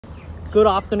Good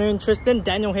afternoon, Tristan.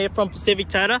 Daniel here from Pacific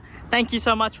Toyota. Thank you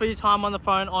so much for your time on the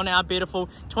phone on our beautiful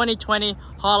 2020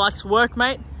 Hilux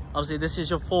Workmate. Obviously, this is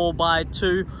your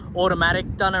 4x2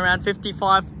 automatic, done around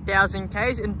 55,000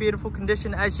 Ks in beautiful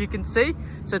condition, as you can see.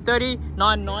 So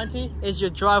 $39.90 is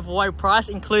your drive away price,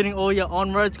 including all your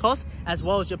on-roads costs, as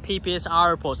well as your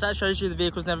PPSR reports. That shows you the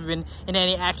vehicle's never been in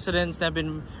any accidents, never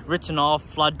been written off,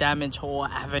 flood damage, or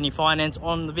have any finance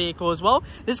on the vehicle as well.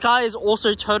 This car is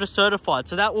also Toyota certified,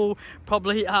 so that will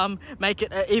probably make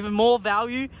it even more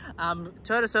value.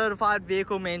 Toyota certified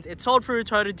vehicle means it's sold through a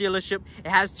Toyota dealership.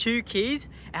 It has 2 keys.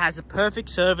 It has a perfect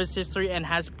service history and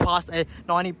has passed a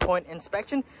 90-point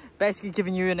inspection, basically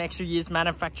giving you an extra year's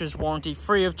manufacturer's warranty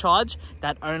free of charge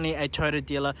that only a Toyota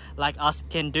dealer like us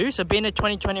can do. So being a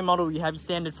 2020 model, you have your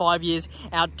standard 5 years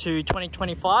out to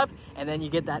 2025, and then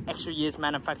you get that extra year's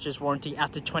manufacturer's warranty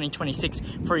out to 2026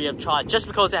 free of charge, just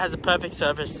because it has a perfect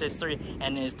service history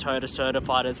and is Toyota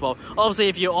certified as well. Obviously,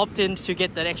 if you opt in to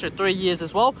get that extra 3 years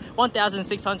as well,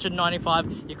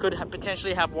 $1,695, you could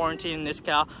potentially have warranty in this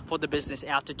car for the business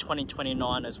out to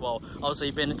 2029 as well.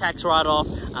 Obviously, being a tax write-off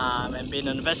and being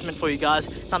an investment for you guys,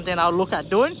 something I'll look at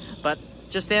doing, but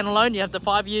just standalone, you have the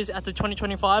 5 years out to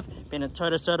 2025. Being a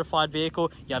Toyota certified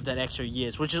vehicle, you have that extra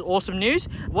years, which is awesome news.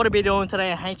 What we'll be doing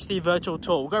today, a HD virtual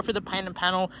tour. We'll go through the paint and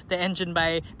panel, the engine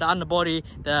bay, the underbody,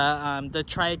 the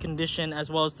tray condition, as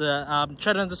well as the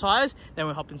tread on the tires. Then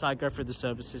we'll hop inside, go through the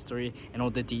service history and all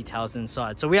the details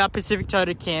inside. So we are Pacific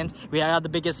Toyota Cairns. We are the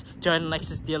biggest Toyota and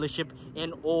Lexus dealership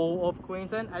in all of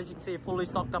Queensland. As you can see, fully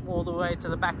stocked up all the way to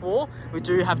the back wall. We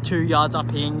do have 2 yards up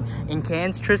here in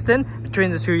Cairns, Tristan.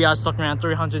 Between the 2 yards, stocking around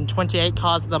 328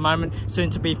 cars at the moment, soon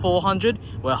to be 400.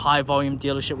 We're a high volume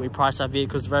dealership. We price our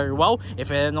vehicles very well. If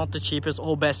they're not the cheapest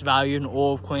or best value in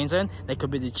all of Queensland, they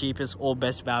could be the cheapest or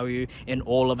best value in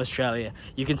all of Australia.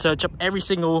 You can search up every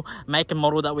single make and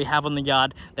model that we have on the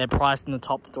yard. They're priced in the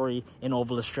top 3 in all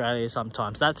of Australia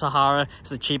sometimes. That Sahara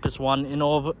is the cheapest one in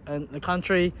all of the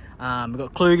country. We've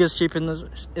got Klugers cheap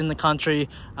in the country.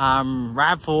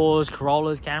 RAV4s,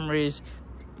 Corollas, Camrys.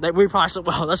 We price it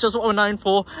well. That's just what we're known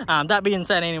for. That being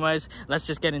said, anyways, let's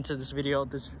just get into this video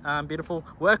of this beautiful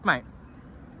Workmate.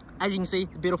 As you can see,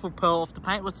 the beautiful pearl off the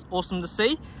paint. What's awesome to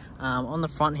see on the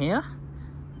front here,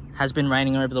 has been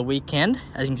raining over the weekend.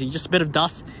 As you can see, just a bit of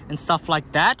dust and stuff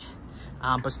like that,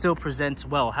 but still presents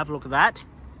well. Have a look at that.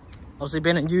 Obviously,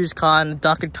 being a used car and a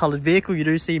darker colored vehicle, you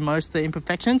do see most of the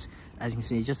imperfections. As you can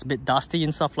see, it's just a bit dusty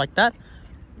and stuff like that.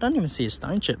 I don't even see a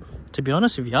stone chip, to be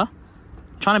honest with you. I'm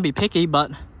trying to be picky,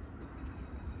 but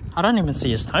I don't even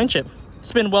see a stone chip.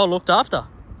 It's been well looked after.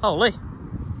 Holy,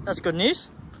 that's good news.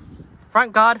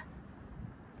 Front guard,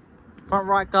 front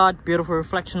right guard, beautiful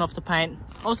reflection off the paint.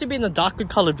 Obviously, being a darker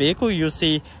colored vehicle, you'll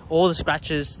see all the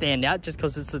scratches stand out just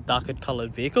because it's a darker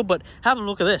colored vehicle. But have a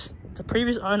look at this. The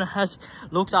previous owner has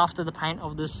looked after the paint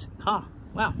of this car.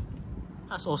 Wow,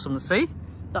 that's awesome to see.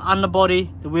 The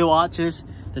underbody, the wheel arches,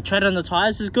 the tread on the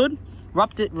tires is good.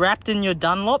 Wrapped in your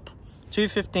Dunlop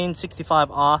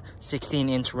 215/65R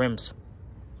 16-inch rims.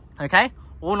 Okay,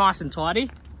 all nice and tidy.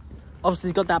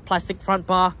 Obviously, it's got that plastic front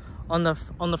bar on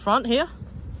the front here.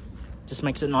 Just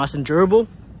makes it nice and durable.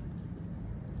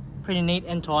 Pretty neat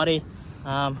and tidy.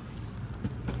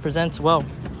 Presents well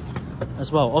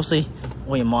as well. Obviously,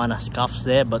 all your minor scuffs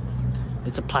there, but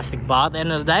it's a plastic bar at the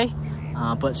end of the day.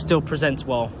 But still presents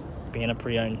well, being a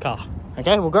pre-owned car.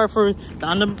 Okay, we'll go through the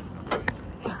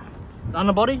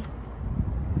underbody.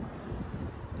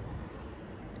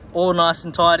 All nice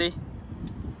and tidy.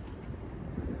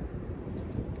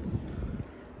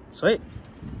 Sweet.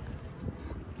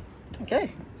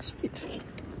 Okay, sweet.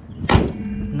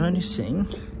 Noticing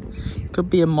could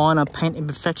be a minor paint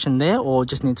imperfection there, or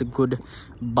just needs a good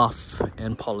buff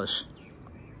and polish.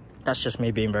 That's just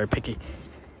me being very picky.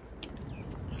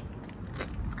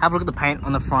 Have a look at the paint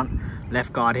on the front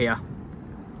left guard here.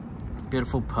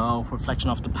 Beautiful pearl reflection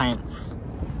off the paint.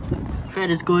 Tread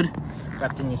is good.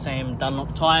 Wrapped in your same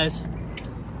Dunlop tires.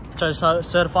 Toyota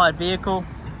certified vehicle.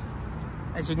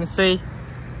 As you can see,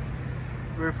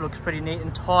 roof looks pretty neat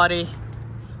and tidy.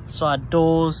 Side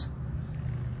doors.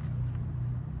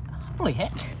 Holy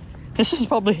heck, this is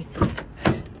probably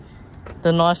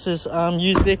the nicest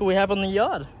used vehicle we have on the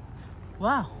yard.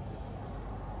 Wow,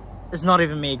 it's not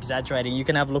even me exaggerating. You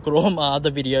can have a look at all my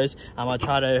other videos. I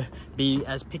try to be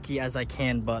as picky as I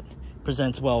can, but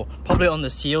presents well. Probably on the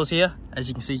seals here, as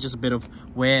you can see, just a bit of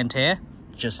wear and tear.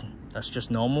 That's just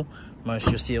normal. Most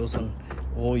of your seals on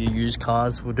all your used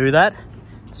cars will do that.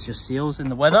 It's just seals in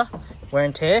the weather, wear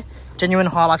and tear. Genuine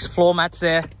Hilux floor mats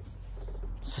there.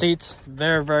 Seats,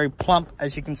 very plump,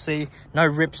 as you can see. No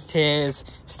rips, tears,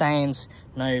 stains,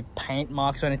 no paint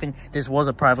marks or anything. This was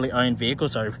a privately owned vehicle,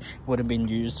 so it would have been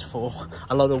used for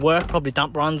a lot of work, probably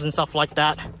dump runs and stuff like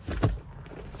that.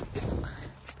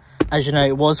 As you know,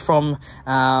 it was from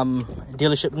a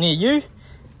dealership near you.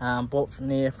 Bought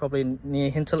from probably near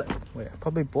Hinterland.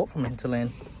 Probably bought from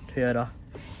Hinterland Toyota.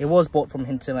 It was bought from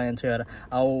Hinterland Toyota.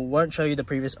 I won't show you the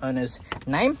previous owner's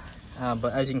name,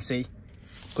 but as you can see,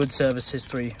 good service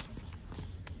history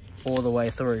all the way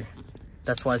through.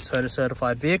 That's why it's Toyota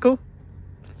certified vehicle.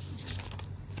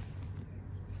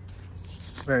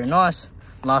 Very nice.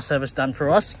 Last service done for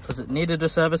us because it needed a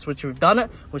service, which we've done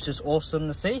it, which is awesome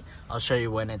to see. I'll show you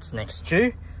when it's next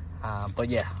due. But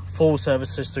yeah, full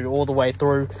service history all the way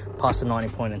through, past the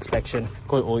 90-point inspection,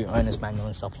 got all your owner's manual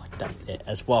and stuff like that there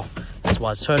as well. That's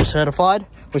why it's Toyota certified,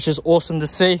 which is awesome to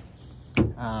see.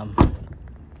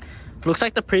 Looks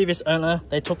like the previous owner,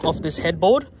 they took off this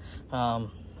headboard.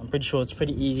 I'm pretty sure it's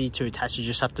pretty easy to attach. You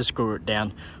just have to screw it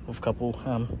down with a couple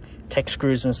tech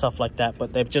screws and stuff like that.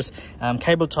 But they've just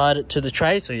cable tied it to the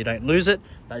tray so you don't lose it.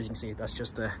 But as you can see, that's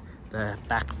just the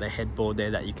back of the headboard there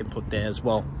that you can put there as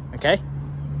well. Okay,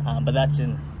 but that's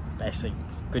in basically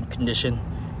good condition.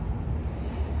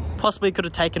 Possibly could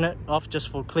have taken it off just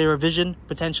for clearer vision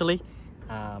potentially,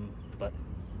 but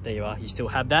there you are. You still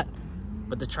have that.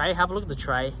 But the tray, have a look at the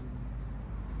tray.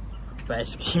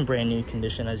 Basically in brand new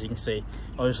condition, as you can see.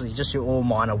 Obviously just your all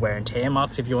minor wear and tear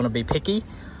marks if you want to be picky,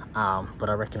 but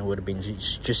I reckon it would have been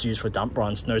just used for dump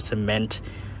runs. No cement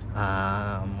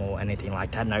or anything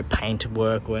like that, no paint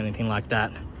work or anything like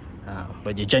that,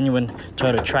 but your genuine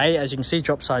Toyota tray, as you can see,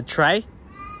 drop side tray.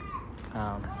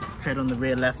 Tread on the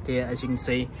rear left here, as you can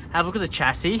see. Have a look at the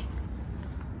chassis,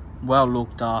 well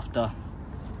looked after.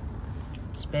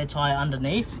 Spare tire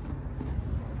underneath,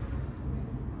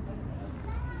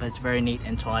 but it's very neat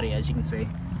and tidy, as you can see.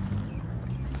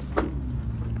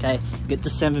 Okay, get the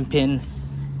 7-pin.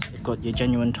 You've got your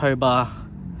genuine tow bar.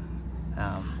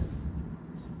 Yeah,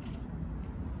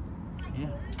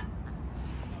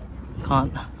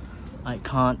 I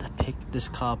can't pick this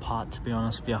car apart, to be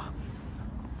honest with you.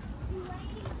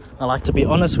 I like to be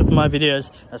honest with my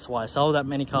videos. That's why I sell that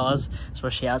many cars,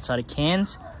 especially outside of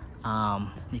Cairns.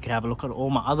 You can have a look at all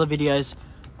my other videos,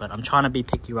 but I'm trying to be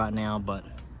picky right now. But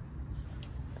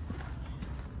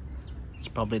it's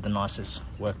probably the nicest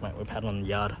Workmate we've had on the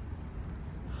yard.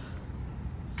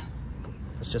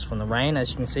 It's just from the rain, as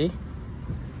you can see.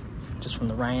 Just from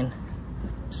the rain,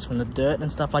 just from the dirt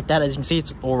and stuff like that. As you can see,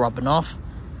 it's all rubbing off.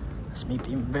 That's me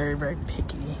being very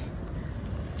picky.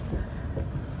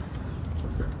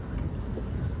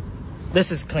 This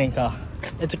is a clean car.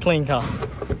 It's a clean car.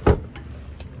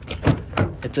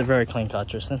 It's a very clean car,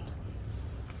 Tristan.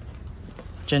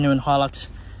 Genuine Hilux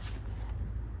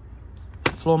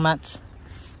floor mats.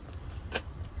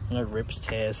 No rips,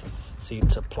 tears. See,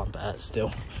 it's a plump as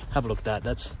still. Have a look at that.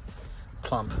 That's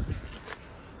plump.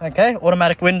 Okay,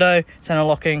 automatic window, center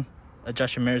locking,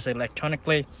 adjust your mirrors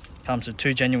electronically. Comes with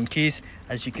 2 genuine keys,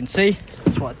 as you can see.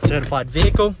 That's why it's a certified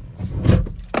vehicle.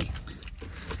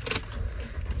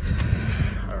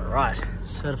 Alright,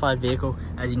 certified vehicle,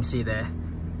 as you can see there.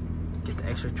 Get the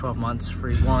extra 12 months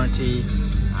free warranty,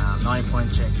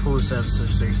 90-point check, full service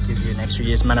history, give you an extra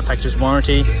year's manufacturer's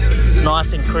warranty.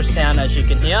 Nice and crisp sound, as you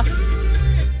can hear.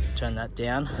 Turn that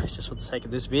down just for the sake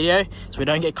of this video so we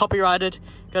don't get copyrighted.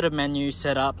 Go to menu,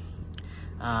 setup,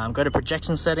 go to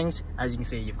projection settings. As you can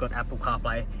see, you've got Apple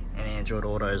CarPlay and Android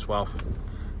Auto as well,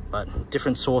 but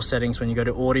different source settings when you go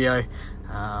to audio,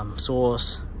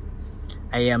 source,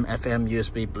 AM, FM,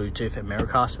 USB, Bluetooth and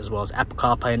Miracast, as well as Apple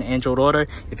CarPlay and Android Auto.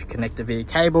 If you connect it via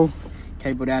cable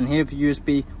down here for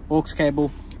USB, aux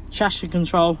cable, chassis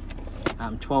control,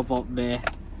 12 volt there.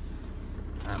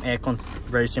 Aircon,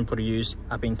 very simple to use.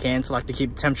 Up in Cairns, like to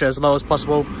keep the temperature as low as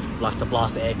possible. Like to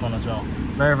blast the aircon as well.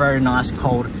 Very nice,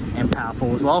 cold and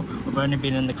powerful as well. We've only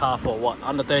been in the car for what,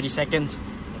 under 30 seconds.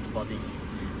 It's bloody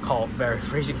cold, very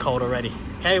freezing cold already.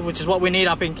 Okay, which is what we need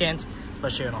up in Cairns,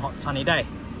 especially on a hot sunny day.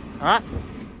 All right,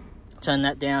 turn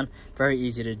that down. Very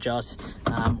easy to adjust.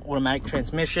 Automatic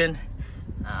transmission.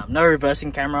 No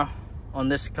reversing camera on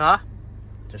this car.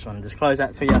 Just want to disclose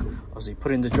that for you. Obviously,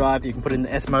 put in the drive. You can put in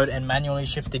the S mode and manually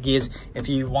shift the gears if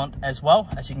you want as well,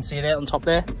 as you can see there on top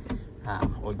there.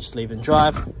 Or just leave it in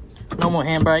drive. Normal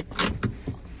handbrake.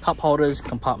 Cup holders,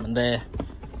 compartment there,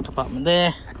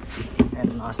 and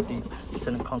a nice deep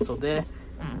center console there.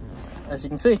 As you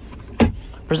can see,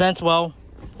 presents well.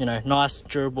 You know, nice,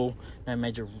 durable, no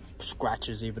major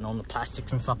scratches even on the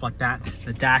plastics and stuff like that.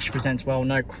 The dash presents well,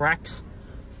 no cracks.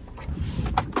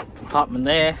 Compartment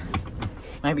there.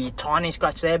 Maybe a tiny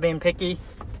scratch there, being picky.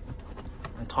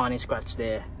 a tiny scratch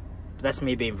there. But that's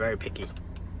me being very picky.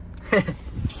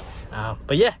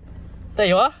 But yeah, there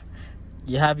you are.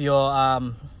 You have your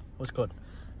what's it called,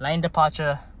 lane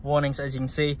departure warnings. As you can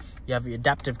see, you have your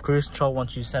adaptive cruise control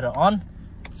once you set it on.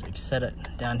 So you set it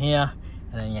down here,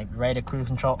 and then you have radar cruise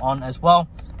control on as well.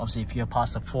 Obviously, if you're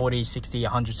past the 40, 60,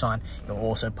 100 sign, it'll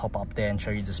also pop up there and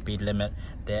show you the speed limit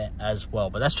there as well.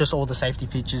 But that's just all the safety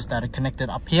features that are connected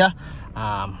up here.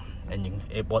 And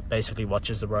it basically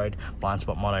watches the road, blind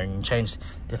spot monitoring. You can change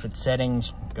different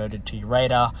settings. Go to your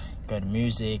radar, go to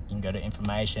music, you can go to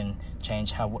information,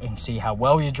 change and see how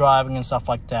well you're driving and stuff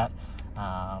like that.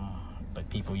 But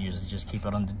people usually just keep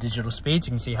it on the digital speeds.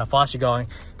 You can see how fast you're going,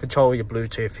 control your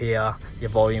Bluetooth here, your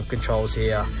volume controls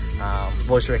here,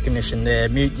 voice recognition there,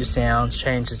 mute your sounds,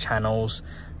 change the channels.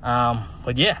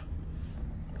 But yeah,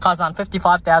 car's done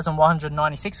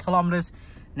 55,196 kilometers.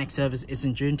 Next service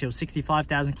isn't due until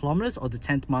 65,000 kilometers or the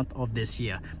 10th month of this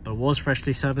year, but it was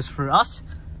freshly serviced through us.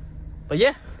 But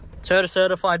yeah, Toyota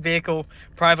certified vehicle,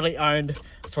 privately owned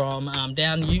from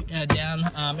down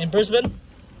in Brisbane.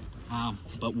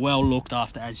 But well looked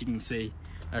after, as you can see,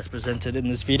 as presented in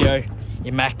this video.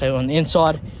 Immaculate on the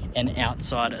inside and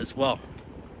outside as well.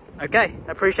 Okay,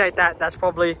 appreciate that. That's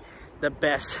probably the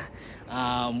best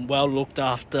well looked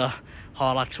after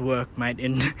Hilux Workmate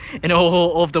in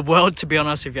all of the world, to be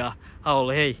honest with you.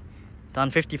 Holy,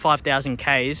 done 55,000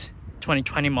 Ks,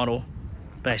 2020 model,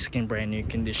 basically in brand new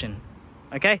condition.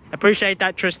 Okay, appreciate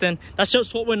that, Tristan. That's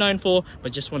just what we're known for,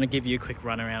 but just want to give you a quick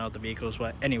run around of the vehicles.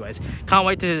 But anyways, can't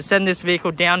wait to send this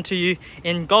vehicle down to you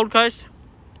in Gold Coast.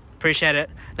 Appreciate it.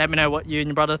 Let me know what you and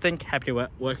your brother think. Happy to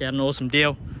work out an awesome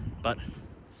deal, but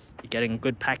you're getting a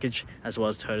good package as well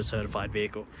as Toyota certified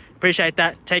vehicle. Appreciate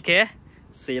that. Take care.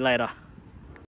 See you later.